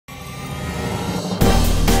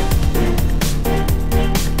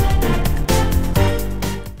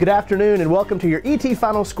Good afternoon and welcome to your ET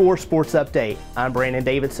Final Score Sports Update. I'm Brandon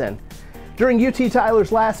Davidson. During UT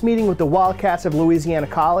Tyler's last meeting with the Wildcats of Louisiana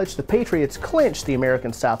College, the Patriots clinched the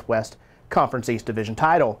American Southwest Conference East Division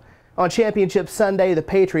title. On Championship Sunday, the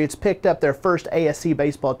Patriots picked up their first ASC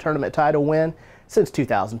baseball tournament title win since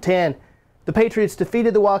 2010. The Patriots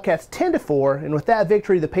defeated the Wildcats 10-4, and with that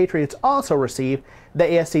victory, the Patriots also received the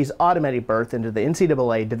ASC's automatic berth into the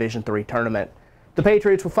NCAA Division III tournament. The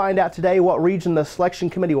Patriots will find out today what region the selection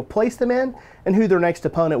committee will place them in and who their next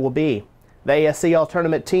opponent will be. The ASC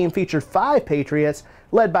All-Tournament team featured 5 Patriots,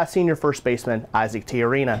 led by senior first baseman Isaac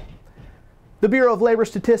Tiarina. The Bureau of Labor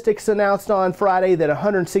Statistics announced on Friday that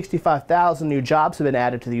 165,000 new jobs have been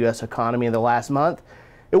added to the U.S. economy in the last month.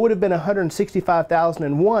 It would have been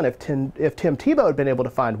 165,001 if Tim Tebow had been able to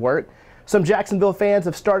find work. Some Jacksonville fans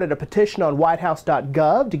have started a petition on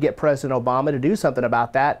whitehouse.gov to get President Obama to do something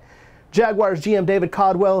about that. Jaguars GM David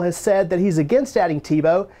Caldwell has said that he's against adding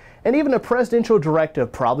Tebow, and even a presidential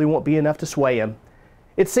directive probably won't be enough to sway him.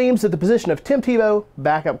 It seems that the position of Tim Tebow,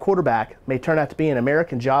 backup quarterback, may turn out to be an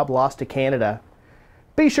American job lost to Canada.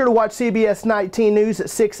 Be sure to watch CBS 19 News at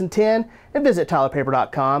 6 and 10 and visit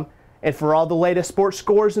tylerpaper.com. And for all the latest sports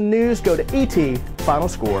scores and news, go to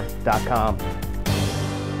etfinalscore.com.